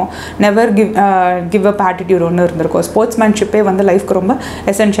ஆட்டிடியூட் இருக்கும், நெவர் கிவ் அப் ஆட்டிடியூட் ஒன்று இருந்திருக்கும். ஸ்போர்ட்ஸ்மேன்ஷிப்பே வந்து லைஃப்க்கு ரொம்ப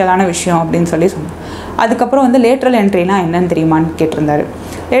எசென்ஷியலான விஷயம் அப்படின்னு சொல்லி சொன்னேன். அதுக்கப்புறம் வந்து லேட்ரல் என்ட்ரினா என்னன்னு தெரியுமான்னு கேட்டிருந்தாரு.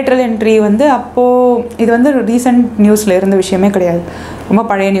 லேட்ரல் என்ட்ரி வந்து அப்போது இது வந்து ரீசெண்ட் நியூஸில் இருந்த விஷயமே கிடையாது, ரொம்ப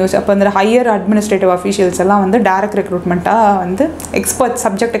பழைய நியூஸ். அப்போ அந்த ஹையர் அட்மினிஸ்ட்ரேட்டிவ் அஃபீஷியல்ஸ் எல்லாம் வந்து டைரக்ட் ரெக்ரூட்மெண்ட்டாக வந்து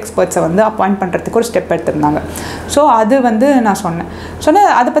சப்ஜெக்ட் எக்ஸ்பர்ட்ஸை வந்து அப்பாயிண்ட் பண்ணுறதுக்கு ஒரு ஸ்டெப் எடுத்திருந்தாங்க. ஸோ அது வந்து நான் சொன்னேன்.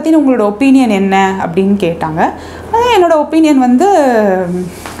 அதை பற்றின உங்களோட ஒப்பீனியன் என்ன அப்படின்னு கேட்டாங்க. என்னோடய ஒப்பீனியன் வந்து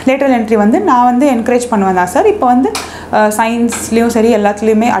லேட்ரல் என்ட்ரி வந்து நான் வந்து என்கரேஜ் பண்ணுவேன் தான் சார். இப்போ வந்து சயின்ஸ்லேயும் சரி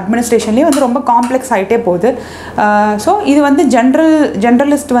எல்லாத்துலேயுமே அட்மினிஸ்ட்ரேஷன்லேயும் வந்து ரொம்ப காம்ப்ளெக்ஸ் ஆகிட்டே போகுது. ஸோ இது வந்து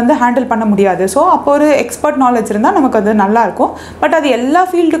ஜென்ரலிஸ்ட் வந்து ஹேண்டில் பண்ண முடியாது. ஸோ அப்போ ஒரு எக்ஸ்பர்ட் நாலேஜ் இருந்தால் நமக்கு அது நல்லாயிருக்கும். பட் அது எல்லா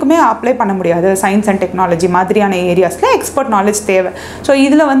ஃபீல்டுக்குமே அப்ளை பண்ண முடியாது. சயின்ஸ் அண்ட் டெக்னாலஜி மாதிரியான ஏரியாஸில் எக்ஸ்பர்ட் நாலேஜ் தேவை. ஸோ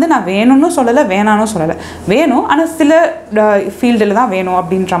இதில் வந்து நான் வேணும்னு சொல்லலை, வேணானும் சொல்லலை, வேணும், ஆனால் சில ஃபீல்டில் தான் வேணும்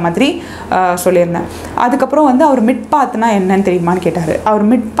அப்படின்ற மாதிரி சொல்லியிருந்தேன். அதுக்கப்புறம் வந்து அவர் மிட் பாத்னா என்னன்னு தெரியுமான்னு கேட்டார். அவர்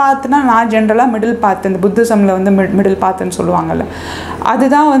மிட் பாத்னா நான் ஜென்ரலாக மிடில் பாத், இந்த புத்திசமில் வந்து மிடில் பாத்துன்னு சொல்லுவாங்கள்ல,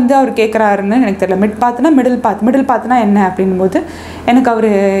 அதுதான் வந்து அவர் கேட்குறாருன்னு எனக்கு தெரியல. மிடில் பாத்னா என்ன அப்படின்போது எனக்கு அவர்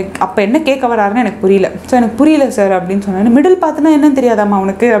அப்போ என்ன கேட்க வராருன்னு எனக்கு புரியல. ஸோ எனக்கு புரியல சார் அப்படின்னு சொன்னார். மிடில் பாத்னா என்னன்னு தெரியாதாம்மா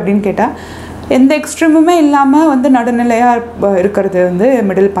அவனுக்கு அப்படின்னு கேட்டால், எந்த எக்ஸ்ட்ரீமுமே இல்லாமல் வந்து நடுநிலையாக இருக்கிறது வந்து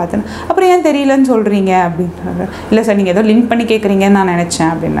மிடில் பாத்துன்னு. அப்புறம் ஏன் தெரியலன்னு சொல்கிறீங்க அப்படின்றாங்க. இல்லை சார் நீங்கள் ஏதோ லிங்க் பண்ணி கேட்குறீங்கன்னு நான்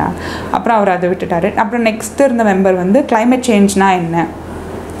நினச்சேன் அப்படின்னா. அப்புறம் அவர் அதை விட்டுட்டார். அப்புறம் நெக்ஸ்ட்டு இருந்த மெம்பர் வந்து கிளைமேட் சேஞ்ச்னா என்ன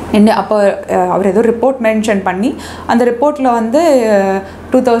அப்போ அவர் ஏதோ ரிப்போர்ட் மென்ஷன் பண்ணி அந்த ரிப்போர்ட்டில் வந்து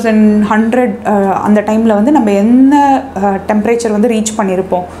 2100 அந்த டைமில் வந்து நம்ம என்ன டெம்பரேச்சர் வந்து ரீச்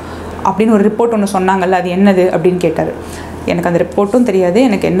பண்ணியிருப்போம் அப்படின்னு ஒரு ரிப்போர்ட் ஒன்று சொன்னாங்கல்ல, அது என்னது அப்படின்னு கேட்டார். எனக்கு அந்த ரிப்போர்ட்டும் தெரியாது,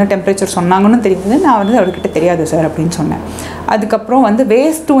 எனக்கு என்ன டெம்பரேச்சர் சொன்னாங்கன்னு தெரியாது, நான் வந்து அவர்கிட்ட தெரியாது சார் அப்படின்னு சொன்னேன். அதுக்கப்புறம் வந்து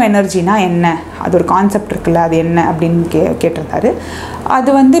வேஸ்ட் டு எனர்ஜினா என்ன, அது ஒரு கான்செப்ட் இருக்குல்ல, அது என்ன அப்படின்னு கேட்டிருந்தாரு. அது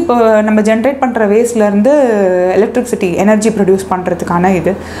வந்து இப்போ நம்ம ஜென்ரேட் பண்ணுற வேஸ்ட்லேருந்து எலக்ட்ரிசிட்டி எனர்ஜி ப்ரொடியூஸ் பண்ணுறதுக்கான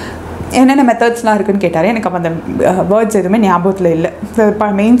இது என்னென்ன மெத்தட்ஸ்லாம் இருக்குதுன்னு கேட்டார். எனக்கு அப்போ அந்த வேர்ட்ஸ் எதுவுமே ஞாபகத்தில் இல்லை.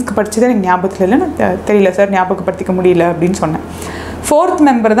 மெயின்ஸ்க்கு படித்தது எனக்கு ஞாபகத்தில் இல்லை, நான் தெரியல சார், ஞாபகப்படுத்திக்க முடியல அப்படின்னு சொன்னேன். ஃபோர்த்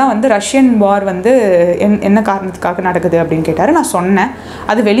மெம்பர் தான் வந்து ரஷ்யன் வார் வந்து என்ன காரணத்துக்காக நடக்குது அப்படின்னு கேட்டார். நான் சொன்னேன்,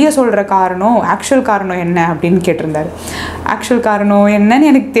 அது வெளியே சொல்கிற காரணம், ஆக்சுவல் காரணம் என்ன அப்படின்னு கேட்டிருந்தார். ஆக்சுவல் காரணம் என்னன்னு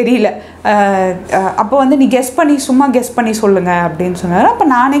எனக்கு தெரியல. அப்போ வந்து நீ சும்மா கெஸ் பண்ணி சொல்லுங்கள் அப்படின்னு சொன்னார். அப்போ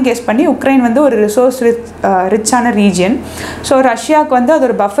நானே கெஸ் பண்ணி, உக்ரைன் வந்து ஒரு ரிசோர்ஸ் ரிச்சான ரீஜியன். ஸோ ரஷ்யாவுக்கு வந்து அது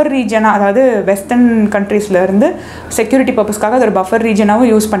ஒரு பஃபர் ரீஜனாக, அதாவது வெஸ்டர்ன் கண்ட்ரீஸ்லேருந்து செக்யூரிட்டி பர்பஸ்க்காக அது ஒரு பஃபர்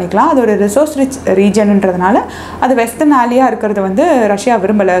ரீஜனாகவும் யூஸ் பண்ணிக்கலாம். அது ஒரு ரிசோர்ஸ் ரிச் ரீஜன்ன்றதுனால அது வெஸ்டர்ன் ஆலியாக இருக்கிறது வந்து ரஷ்யா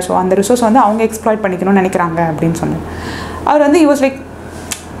விரும்பலை. ஸோ அந்த ரிசோர்ஸ் வந்து அவங்க எக்ஸ்ப்ளாய்ட் பண்ணிக்கணும்னு நினைக்கிறாங்க அப்படின்னு சொன்னார். அவர் வந்து யூஸ் லைக்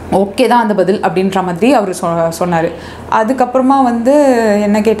ஓகே தான் அந்த பதில் அப்படின்ற மாதிரி அவர் சொன்னார். அதுக்கப்புறமா வந்து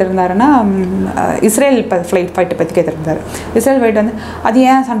என்ன கேட்டிருந்தாருன்னா, இஸ்ரேல் ஃபைட்டை பற்றி கேட்டிருந்தார். இஸ்ரேல் ஃபைட் வந்து அது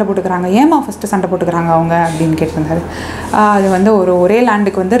ஏன் சண்டை போட்டுக்கிறாங்க, ஏமா ஃபஸ்ட்டு சண்டை போட்டுக்கிறாங்க அவங்க அப்படின்னு கேட்டிருந்தார். அது வந்து ஒரே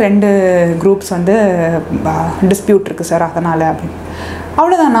லேண்டுக்கு வந்து 2 குரூப்ஸ் வந்து டிஸ்பியூட் இருக்குது சார், அதனால் அப்படின்னு.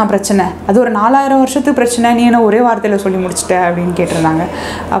 அவ்வளோதான் நான் பிரச்சனை, அது ஒரு 4000 வருஷத்துக்கு பிரச்சனை, நீ என்ன ஒரே வார்த்தையில் சொல்லி முடிச்சிட்ட அப்படின்னு கேட்டிருந்தாங்க.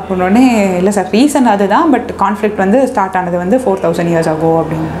 அப்படின்னே இல்லை சார், ரீசன் அதுதான், பட் கான்ஃப்ளிக்ட் வந்து ஸ்டார்ட் ஆனது வந்து 4000 இயர்ஸ் ஆகும்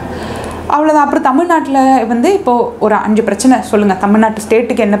அப்படின்னு. அவ்வளோதான். அப்புறம் தமிழ்நாட்டில் வந்து இப்போது ஒரு 5 பிரச்சனை சொல்லுங்கள், தமிழ்நாட்டு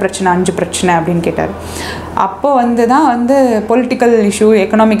ஸ்டேட்டுக்கு என்ன பிரச்சனை, 5 பிரச்சனை அப்படின்னு கேட்டார். அப்போது வந்து தான் வந்து பொலிட்டிக்கல் இஷ்யூ,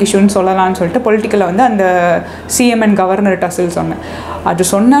 எக்கனாமிக் இஷ்யூன்னு சொல்லலாம்னு சொல்லிட்டு பொலிட்டிக்கலில் வந்து அந்த சிஎம் அண்ட் கவர்னர் டசில் சொன்னேன். அது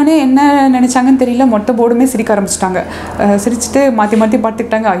சொன்னானே என்ன நினச்சாங்கன்னு தெரியல, மொட்டை போர்டுமே சிரிக்க ஆரம்பிச்சிட்டாங்க. சிரிச்சுட்டு மாற்றி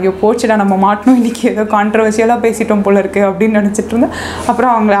பார்த்துக்கிட்டாங்க. ஐயோ போச்சுடா, நம்ம மாட்டணும், இன்றைக்கி ஏதோ கான்ட்ரவர்சியலாக பேசிட்டோம் போல இருக்குது அப்படின்னு நினச்சிட்டு இருந்தேன்.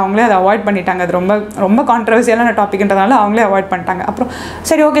 அப்புறம் அவங்களே அதை அவாய்ட் பண்ணிட்டாங்க. அது ரொம்ப ரொம்ப கான்ட்ரவர்சியலான டாபிக்ன்றதுனால அவங்களே அவாய்ட் பண்ணிட்டாங்க. அப்புறம்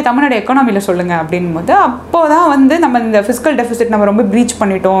சரி ஓகே, தமிழ்நாடு எக்கனாமியில் சொல்லுங்கள் அப்படின் போது அப்போ தான் வந்து நம்ம இந்த ஃபிஸ்கல் டெஃபிசிட் நம்ம ரொம்ப ப்ரீச்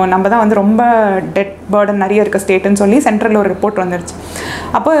பண்ணிட்டோம், நம்ம தான் வந்து ரொம்ப டெட் பேர்டன் நிறைய இருக்க ஸ்டேட்டுன்னு சொல்லி சென்ட்ரலில் ஒரு ரிப்போர்ட் வந்துருச்சு.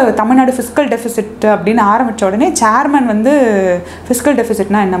 அப்போ தமிழ்நாடு ஃபிஸ்கல் டெஃபிசிட் அப்படின்னு ஆரம்பித்த உடனே சேர்மன் வந்து ஃபிஸ்கல்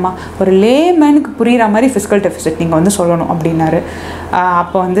டெஃபிசிட்னா என்னம்மா, ஒரு லேமேனுக்கு புரிகிற மாதிரி ஃபிஸ்கல் டெஃபிசிட் நீங்கள் வந்து சொல்லணும் அப்படின்னாரு.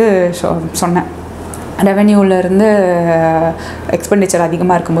 அப்போ வந்து சொன்னேன், ரெவென்யூவிலேருந்து எக்ஸ்பெண்டிச்சர்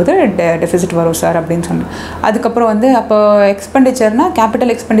அதிகமாக இருக்கும்போது டெஃபிசிட் வரும் சார் அப்படின்னு சொன்னேன். அதுக்கப்புறம் வந்து அப்போ எக்ஸ்பெண்டிச்சர்னால்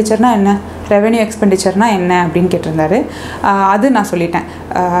கேபிட்டல் எக்ஸ்பெண்டிச்சர்னால் என்ன, ரெவென்யூ எக்ஸ்பெண்டிச்சர்னால் என்ன அப்படின்னு கேட்டிருந்தாரு. அது நான் சொல்லிட்டேன்.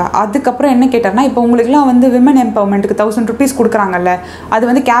 அதுக்கப்புறம் என்ன கேட்டார்னா, இப்போ உங்களுக்குலாம் வந்து விமன் எம்பவர்மெண்ட்டுக்கு 1000 rupees கொடுக்குறாங்கல்ல, அது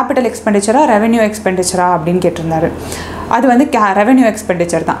வந்து கேபிட்டல் எக்ஸ்பெண்டிச்சரா ரெவென்யூ எக்ஸ்பெண்டிச்சரா அப்படின்னு கேட்டிருந்தாரு. அது வந்து ரெவென்யூ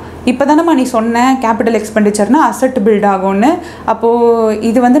எக்ஸ்பெண்டிச்சர் தான். இப்போ தானேம்மா நீ சொன்ன கேபிட்டல் எக்ஸ்பெண்டிச்சர்னால் அசட் பில்ட் ஆகும்னு, அப்போது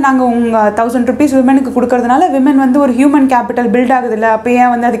இது வந்து நாங்கள் உங்கள் 1000 rupees விமனுக்கு கொடுக்கறதுனால விமன் வந்து ஒரு ஹியூமன் கேபிட்டல் பில்ட் ஆகுதுல்ல, அப்போ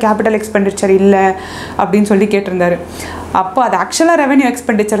ஏன் வந்து அது கேபிட்டல் எக்ஸ்பெண்டிச்சர் இல்லை அப்படின்னு சொல்லி கேட்டிருந்தாரு. அப்போ அது ஆக்சுவலாக ரெவென்யூ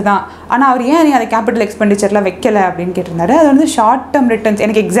எக்ஸ்பெண்டிச்சர் தான், ஆனால் அவர் ஏன் நீ அதை கேபிட்டல் எக்ஸ்பெண்டிச்சரில் வைக்கலை அப்படின்னு கேட்டிருந்தாரு. அது வந்து ஷார்ட் டேர்ம் ரிட்டர்ன்ஸ்.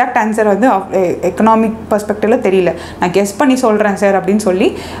 எனக்கு எக்ஸாக்ட் ஆன்சர் வந்து எக்கனாமிக் பர்ஸ்பெக்டிவில் தெரியல, நான் கெஸ் பண்ணி சொல்கிறேன் சார் அப்படின்னு சொல்லி,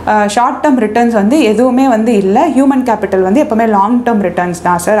 ஷார்ட் டேர்ம் ரிட்டர்ன்ஸ் வந்து எதுவுமே வந்து இல்லை, ஹியூமன் கேபிட்டல் வந்து எப்போவுமே லாங் டேர்ம் ரிட்டர்ன்ஸ்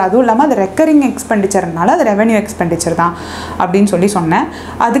தான் சார், அதுவும் இல்லாமல் அது ரெக்கரிங் எக்ஸ்பெண்டிச்சர்னால அது ரெவென்யூ எக்ஸ்பெண்டிச்சர் தான் அப்படின்னு சொல்லி சொன்னேன்.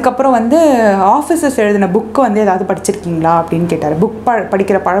 அதுக்கப்புறம் வந்து ஆஃபீஸர்ஸ் எழுதின புக்கு வந்து ஏதாவது படிச்சிருக்கீங்களா அப்படின்னு கேட்டார். புக்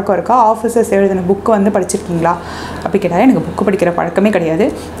படிக்கிற பழக்கம் இருக்கா, ஆஃபீஸர்ஸ் எழுதின புக்கு வந்து படிச்சிருக்கீங்களா அப்படி கேட்டார். எனக்கு புக்கு படிக்கிற பழக்கமே கிடையாது.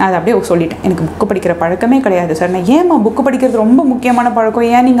 அது அப்படியே சொல்லிட்டேன், எனக்கு புக்கு படிக்கிற பழக்கமே கிடையாது சார். நான் ஏம்மா புக்கு படிக்கிறது ரொம்ப முக்கியமான பழக்கம்,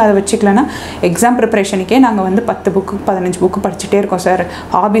 ஏன் நீங்கள் அதை வச்சுக்கலன்னா, எக்ஸாம் ப்ரிப்பரேஷனுக்கே நாங்கள் வந்து 10 புக்கு 15 புக்கு படிச்சுட்டே இருக்கோம் சார்,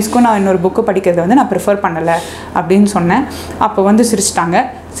 ஹாபீஸ்க்கும் நான் இன்னொரு புக்கு படிக்கிறத வந்து நான் ப்ரிஃபர் பண்ணலை அப்படின்னு சொன்னேன். அப்போ வந்து சிரிச்சிட்டாங்க.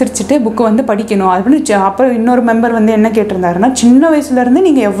 சிரிச்சுட்டு புக்கு வந்து படிக்கணும் அப்படின்னு. அப்புறம் இன்னொரு மெம்பர் வந்து என்ன கேட்டிருந்தாருன்னா, சின்ன வயசுலேருந்து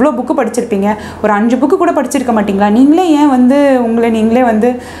நீங்கள் எவ்வளோ புக்கு படிச்சிருப்பீங்க, ஒரு 5 புக்கு கூட படிச்சிருக்க மாட்டிங்களா, நீங்களே ஏன் வந்து உங்களை நீங்களே வந்து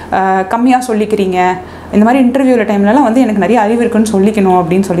கம்மியாக சொல்லிக்கிறீங்க, இந்த மாதிரி இன்டர்வியூவில் டைம்லலாம் வந்து எனக்கு நிறைய அறிவு இருக்குன்னு சொல்லிக்கணும்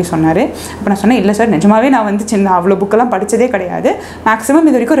அப்படின்னு சொல்லி சொன்னார். அப்போ நான் சொன்னேன், இல்லை சார் நிஜமாவே நான் வந்து அவ்வளோ புக்கெல்லாம் படித்ததே கிடையாது, மேக்ஸிமம்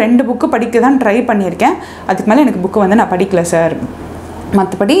இது வரைக்கும் 2 புக்கு படிக்க தான் ட்ரை பண்ணியிருக்கேன், அதுக்கு மேலே எனக்கு புக்கு வந்து நான் படிக்கல சார்.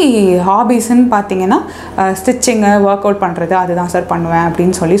 மற்றபடி ஹாபீஸ்ன்னு பார்த்தீங்கன்னா ஸ்டிச்சிங்கு, ஒர்க் அவுட் பண்ணுறது அதுதான் சார் பண்ணுவேன்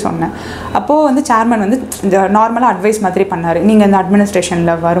அப்படின்னு சொல்லி சொன்னேன். அப்போது வந்து சேர்மன் வந்து நார்மலாக அட்வைஸ் மாதிரி பண்ணார். நீங்கள் இந்த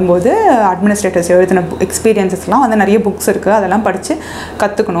அட்மினிஸ்ட்ரேஷனில் வரும்போது அட்மினிஸ்ட்ரேட்டர்ஸ் எழுதின எக்ஸ்பீரியன்ஸஸ்லாம் வந்து நிறைய புக்ஸ் இருக்குது, அதெல்லாம் படித்து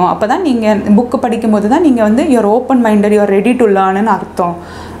கற்றுக்கணும். அப்போ தான் நீங்கள் புக்கு படிக்கும்போது தான் நீங்கள் வந்து you are open minded, you are ready to லேர்ன்னு அர்த்தம்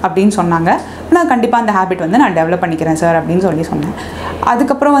அப்படின்னு சொன்னாங்க. நான் கண்டிப்பாக அந்த ஹேபிட் வந்து நான் டெவலப் பண்ணிக்கிறேன் சார் அப்படின்னு சொல்லி சொன்னேன்.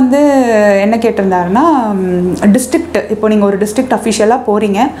 அதுக்கப்புறம் வந்து என்ன கேட்டிருந்தாருன்னா, டிஸ்ட்ரிக்ட், இப்போ நீங்கள் ஒரு டிஸ்ட்ரிக்ட் அஃபிஷியலாக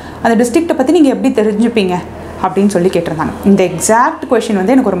போகிறீங்க, அந்த டிஸ்ட்ரிக்ட்டை பற்றி நீங்கள் எப்படி தெரிஞ்சுப்பீங்க அப்படின்னு சொல்லி கேட்டிருந்தாங்க. இந்த எக்ஸாக்ட் கொஷின்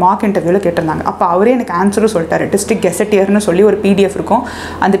வந்து எனக்கு ஒரு மார்க் இன்டர்வியூவில் கேட்டிருந்தாங்க. அப்போ அவரே எனக்கு ஆன்சரும் சொல்லிட்டாரு. டிஸ்ட்ரிக்ட் கெசட்டியர்னு சொல்லி ஒரு PDF இருக்கும்,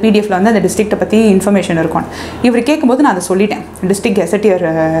 அந்த PDFல வந்து அந்த டிஸ்ட்ரிக்ட்டை பற்றி இன்ஃபர்மேஷன் இருக்கும். இவர் கேட்கும்போது நான் அதை சொல்லிட்டேன், டிஸ்ட்ரிக்ட் கெசட்டியர்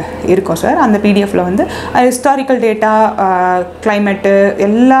இருக்கும் சார், அந்த PDFல வந்து ஹிஸ்டாரிக்கல் டேட்டா, கிளைமேட்டு,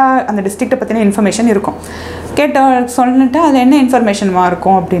 எல்லா அந்த டிஸ்ட்ரிக்ட்டை பற்றின இன்ஃபர்மேஷன் இருக்கும். சொல்லிட்டு அது என்ன இன்ஃபர்மேஷன்மா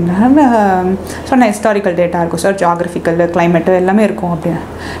இருக்கும் அப்படின்னு சொன்னேன். ஹிஸ்டாரிக்கல் டேட்டா இருக்கும் சார், ஜியாகிரபிக்கல், கிளைமேட்டு எல்லாமே இருக்கும் அப்படின்னு.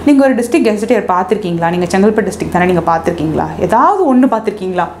 நீங்கள் ஒரு டிஸ்ட்ரிக்ட் கெசட்டியர் பார்த்துருக்கீங்களா, நீங்கள் செங்கல்பட்டு டிஸ்ட்ரிக்ட் தானே, நீங்கள் பார்த்துருக்கீங்களா, ஏதாவது ஒன்று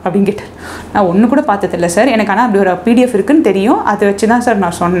பார்த்துருக்கீங்களா அப்படின்னு கேட்டார். நான் ஒன்று கூட பார்த்ததில்லை சார், எனக்கு ஆனால் அப்படி ஒரு PDF இருக்குன்னு தெரியும், அதை வச்சு தான் சார்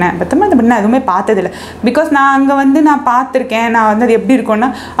நான் சொன்னேன், பத்தமாக அந்த நான் எதுவுமே பார்த்ததில்லை. பிகாஸ் நான் அங்கே வந்து நான் பார்த்துருக்கேன், நான் வந்து அது எப்படி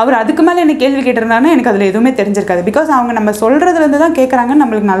இருக்கும்னா, அவர் அதுக்கு மேலே என்ன கேள்வி கேட்டிருந்தாருன்னா எனக்கு அதில் எதுவுமே தெரிஞ்சிருக்காது. பிகாஸ் அவங்க நம்ம சொல்கிறதுலேருந்து தான் கேட்குறாங்கன்னு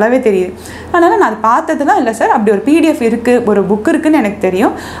நம்மளுக்கு நல்லாவே தெரியுது. அதனால் நான் அது பார்த்ததுலாம் இல்லை சார், அப்படி ஒரு PDF இருக்குது, ஒரு புக் இருக்குதுன்னு எனக்கு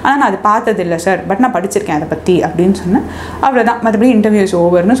தெரியும், ஆனால் நான் அது பார்த்தது இல்லை சார், பட் நான் படிச்சிருக்கேன் அதை பற்றி அப்படின்னு சொன்னேன். அவ்வளோதான், மற்றபடி இன்டர்வியூஸ்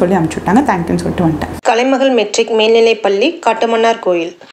ஓவர்னு சொல்லி அனுப்பிச்சு விட்டாங்க. தேங்க்யூன்னு சொல்லிட்டு வந்துட்டேன். கலைமகள் மெட்ரிக் மேல்நிலைப்பள்ளி காட்டுமன்னார் கோயில்.